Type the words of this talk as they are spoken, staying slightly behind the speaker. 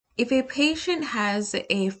If a patient has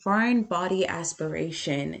a foreign body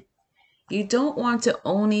aspiration, you don't want to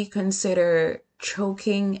only consider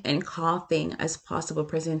choking and coughing as possible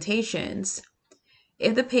presentations.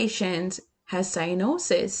 If the patient has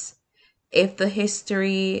cyanosis, if the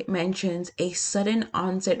history mentions a sudden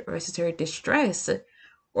onset respiratory distress,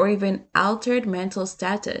 or even altered mental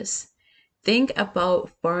status, think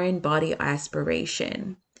about foreign body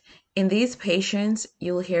aspiration. In these patients,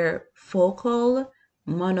 you'll hear focal,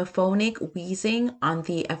 monophonic wheezing on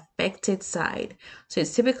the affected side. So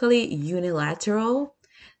it's typically unilateral.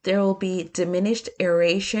 There will be diminished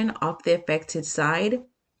aeration of the affected side,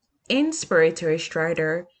 inspiratory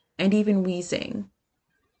stridor, and even wheezing.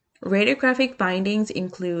 Radiographic findings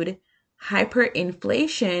include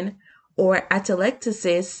hyperinflation or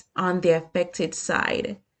atelectasis on the affected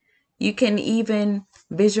side. You can even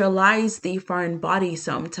visualize the foreign body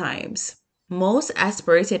sometimes. Most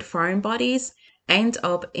aspirated foreign bodies end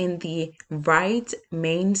up in the right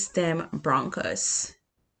main stem bronchus.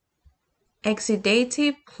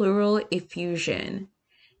 Exudative pleural effusion.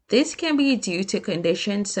 This can be due to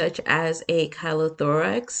conditions such as a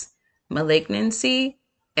chylothorax, malignancy,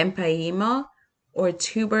 empyema, or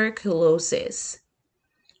tuberculosis.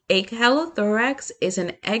 A chylothorax is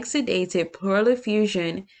an exudative pleural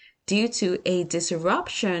effusion due to a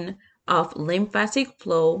disruption of lymphatic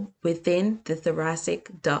flow within the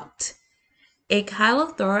thoracic duct. A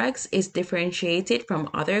chylothorax is differentiated from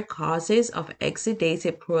other causes of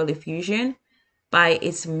exudative pleural effusion by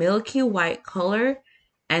its milky white color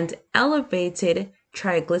and elevated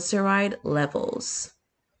triglyceride levels.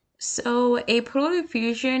 So a pleural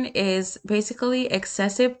effusion is basically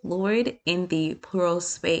excessive fluid in the pleural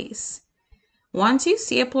space. Once you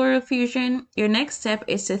see a pleural effusion, your next step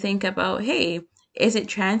is to think about, hey, is it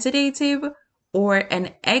transidative or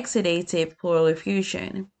an exudative pleural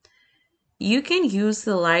effusion? You can use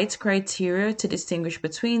the Leitz criteria to distinguish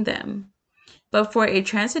between them. But for a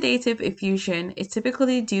transidative effusion, it's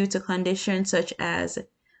typically due to conditions such as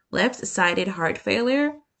left-sided heart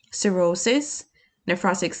failure, cirrhosis,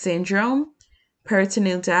 nephrotic syndrome,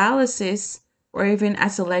 peritoneal dialysis, or even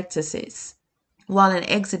atelectasis, while an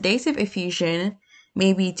exudative effusion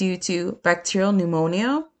may be due to bacterial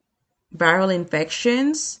pneumonia, viral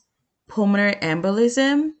infections, pulmonary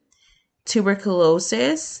embolism,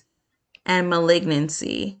 tuberculosis, and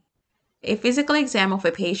malignancy. A physical exam of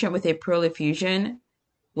a patient with a pleural effusion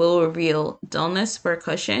will reveal dullness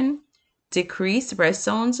percussion, decreased red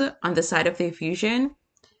zones on the side of the effusion,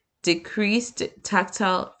 decreased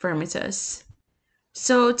tactile firmitas.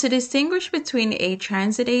 So to distinguish between a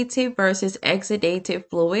transidative versus exudative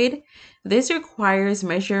fluid, this requires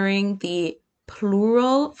measuring the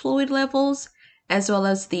pleural fluid levels as well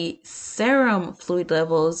as the serum fluid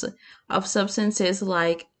levels of substances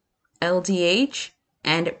like LDH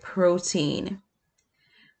and protein.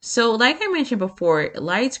 So like I mentioned before,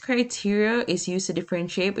 Leitz criteria is used to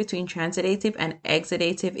differentiate between transidative and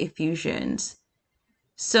exudative effusions.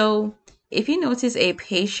 So if you notice a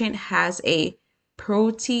patient has a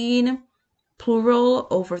protein pleural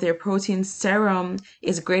over their protein serum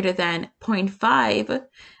is greater than 0.5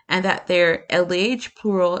 and that their LDH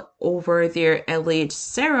pleural over their LDH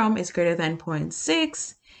serum is greater than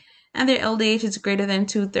 0.6 and their LDH is greater than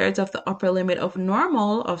 2/3 of the upper limit of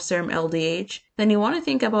normal of serum LDH, then you want to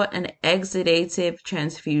think about an exudative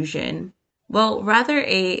transfusion. Well, rather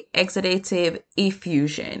a exudative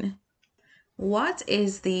effusion. What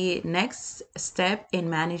is the next step in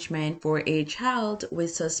management for a child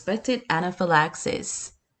with suspected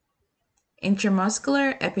anaphylaxis?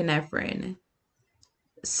 Intramuscular epinephrine.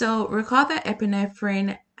 So recall that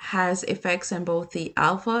epinephrine has effects on both the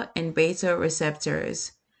alpha and beta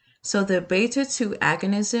receptors. So the beta-2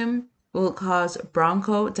 agonism will cause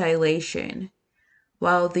bronchodilation,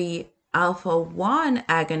 while the alpha-1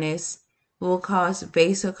 agonist will cause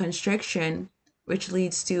vasoconstriction, which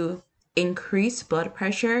leads to increased blood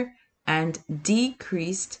pressure and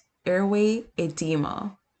decreased airway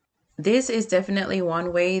edema. This is definitely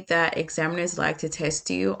one way that examiners like to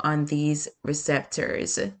test you on these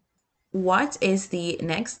receptors. What is the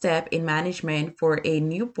next step in management for a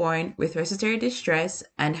newborn with respiratory distress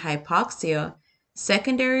and hypoxia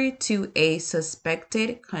secondary to a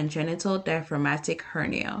suspected congenital diaphragmatic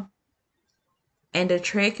hernia?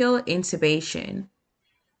 Endotracheal intubation.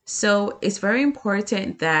 So it's very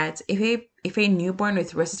important that if a newborn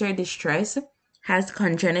with respiratory distress has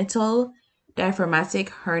congenital diaphragmatic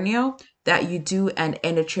hernia, that you do an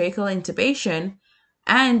endotracheal intubation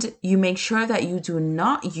and you make sure that you do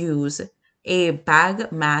not use a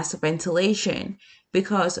bag mask ventilation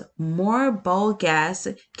because more bowel gas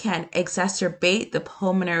can exacerbate the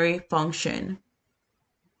pulmonary function.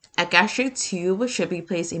 A gastric tube should be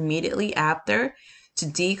placed immediately after to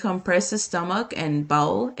decompress the stomach and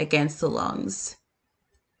bowel against the lungs.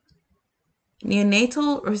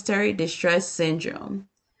 Neonatal respiratory distress syndrome.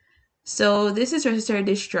 So this is respiratory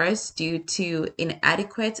distress due to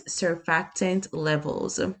inadequate surfactant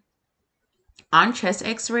levels. On chest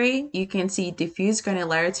x-ray, you can see diffuse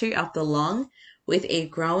granularity of the lung with a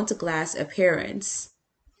ground glass appearance.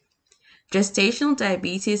 Gestational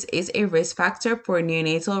diabetes is a risk factor for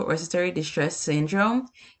neonatal respiratory distress syndrome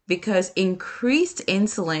because increased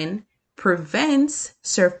insulin prevents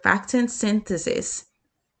surfactant synthesis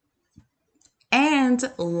and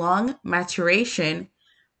lung maturation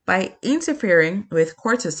by interfering with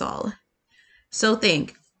cortisol. So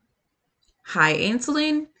think, high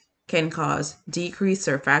insulin can cause decreased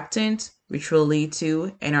surfactant, which will lead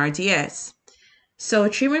to NRDS. So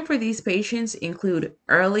treatment for these patients include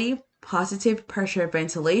early positive pressure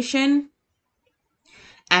ventilation,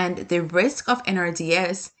 and the risk of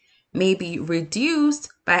NRDS may be reduced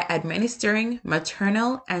by administering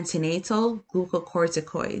maternal antenatal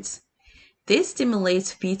glucocorticoids. This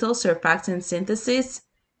stimulates fetal surfactant synthesis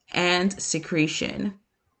and secretion.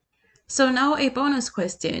 So now a bonus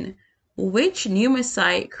question. Which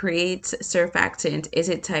pneumocyte creates surfactant? Is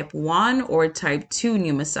it type 1 or type 2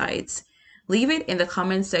 pneumocytes? Leave it in the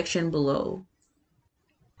comment section below.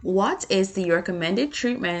 What is the recommended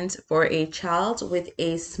treatment for a child with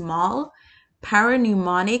a small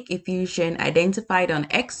parapneumonic effusion identified on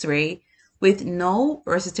X-ray with no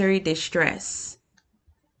respiratory distress?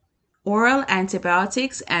 Oral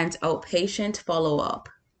antibiotics and outpatient follow-up.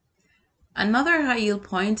 Another high-yield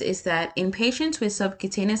point is that in patients with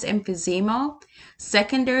subcutaneous emphysema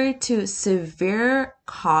secondary to severe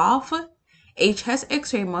cough, a chest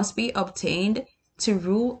x-ray must be obtained to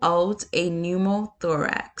rule out a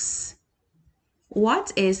pneumothorax.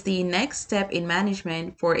 What is the next step in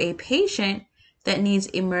management for a patient that needs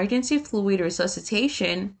emergency fluid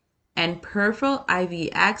resuscitation and peripheral IV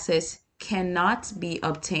access cannot be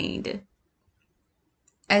obtained?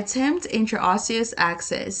 Attempt intraosseous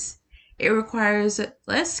access. It requires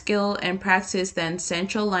less skill and practice than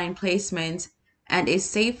central line placement and is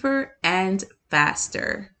safer and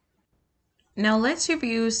faster. Now let's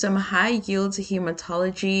review some high-yield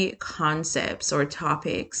hematology concepts or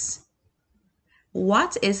topics.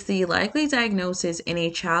 What is the likely diagnosis in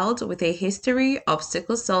a child with a history of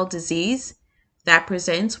sickle cell disease that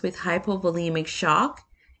presents with hypovolemic shock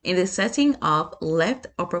in the setting of left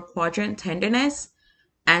upper quadrant tenderness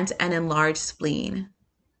and an enlarged spleen?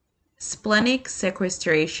 Splenic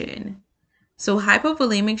sequestration. So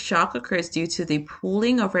hypovolemic shock occurs due to the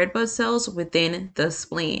pooling of red blood cells within the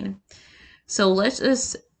spleen. So let's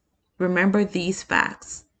just remember these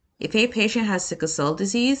facts. If a patient has sickle cell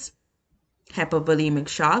disease, hypovolemic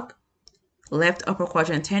shock, left upper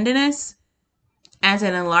quadrant tenderness, and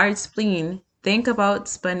an enlarged spleen, think about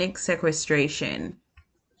splenic sequestration.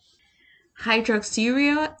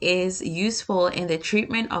 Hydroxyurea is useful in the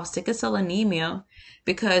treatment of sickle cell anemia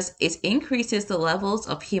because it increases the levels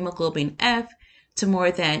of hemoglobin F to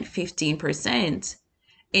more than 15%.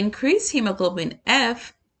 Increased hemoglobin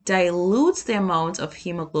F dilutes the amount of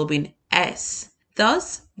hemoglobin S,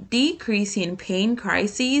 thus decreasing pain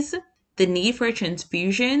crises, the need for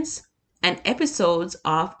transfusions, and episodes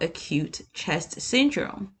of acute chest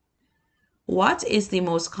syndrome. What is the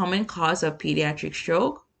most common cause of pediatric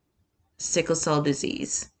stroke? Sickle cell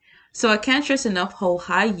disease. So I can't stress enough how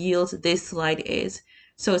high yield this slide is.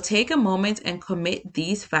 So take a moment and commit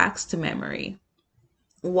these facts to memory.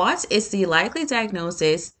 What is the likely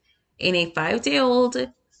diagnosis in a 5-day-old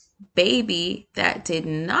baby that did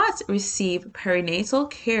not receive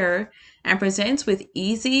perinatal care and presents with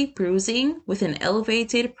easy bruising with an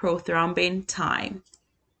elevated prothrombin time?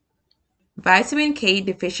 Vitamin K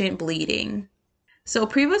deficient bleeding. So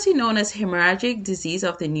previously known as hemorrhagic disease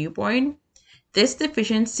of the newborn, this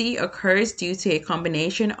deficiency occurs due to a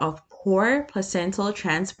combination of poor placental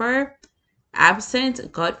transfer,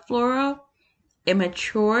 absent gut flora,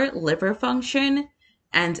 immature liver function,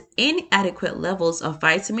 and inadequate levels of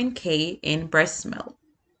vitamin K in breast milk.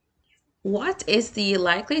 What is the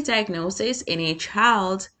likely diagnosis in a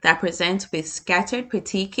child that presents with scattered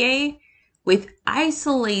petechiae with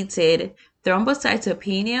isolated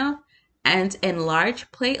thrombocytopenia and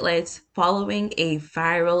enlarged platelets following a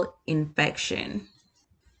viral infection?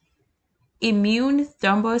 Immune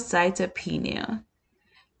thrombocytopenia.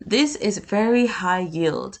 This is very high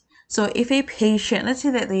yield. So if a patient, let's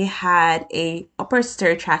say that they had a upper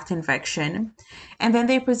respiratory tract infection, and then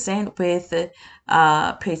they present with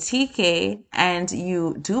petechiae, and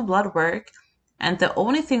you do blood work, and the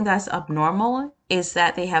only thing that's abnormal is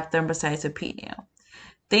that they have thrombocytopenia.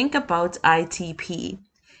 think about ITP.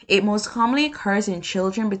 It most commonly occurs in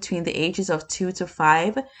children between the ages of 2 to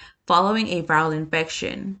 5 following a viral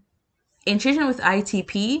infection. In children with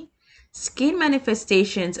ITP, skin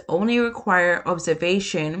manifestations only require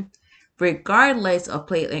observation regardless of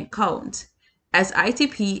platelet count, as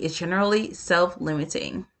ITP is generally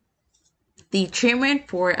self-limiting. The treatment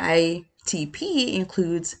for ITP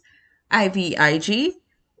includes IVIG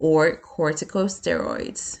or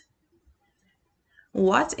corticosteroids.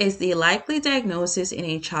 What is the likely diagnosis in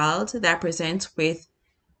a child that presents with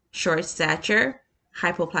short stature,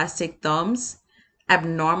 hypoplastic thumbs,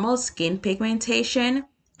 abnormal skin pigmentation,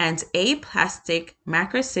 and aplastic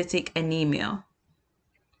macrocytic anemia?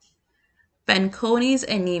 Fanconi's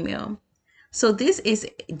anemia. So this is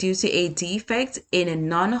due to a defect in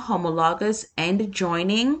non-homologous end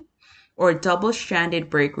joining or double-stranded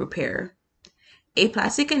break repair.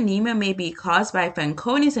 Aplastic anemia may be caused by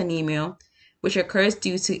Fanconi's anemia, which occurs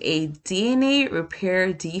due to a DNA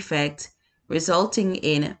repair defect resulting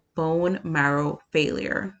in bone marrow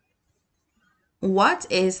failure. What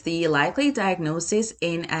is the likely diagnosis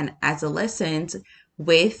in an adolescent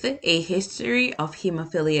with a history of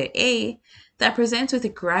hemophilia A that presents with a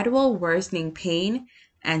gradual worsening pain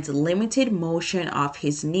and limited motion of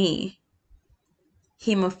his knee?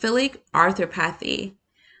 Hemophilic arthropathy.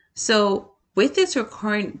 So, with this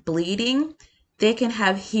recurrent bleeding, they can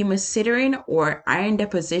have hemosiderin or iron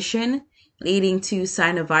deposition, leading to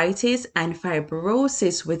synovitis and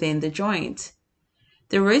fibrosis within the joint.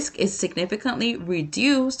 The risk is significantly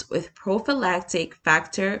reduced with prophylactic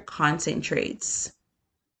factor concentrates.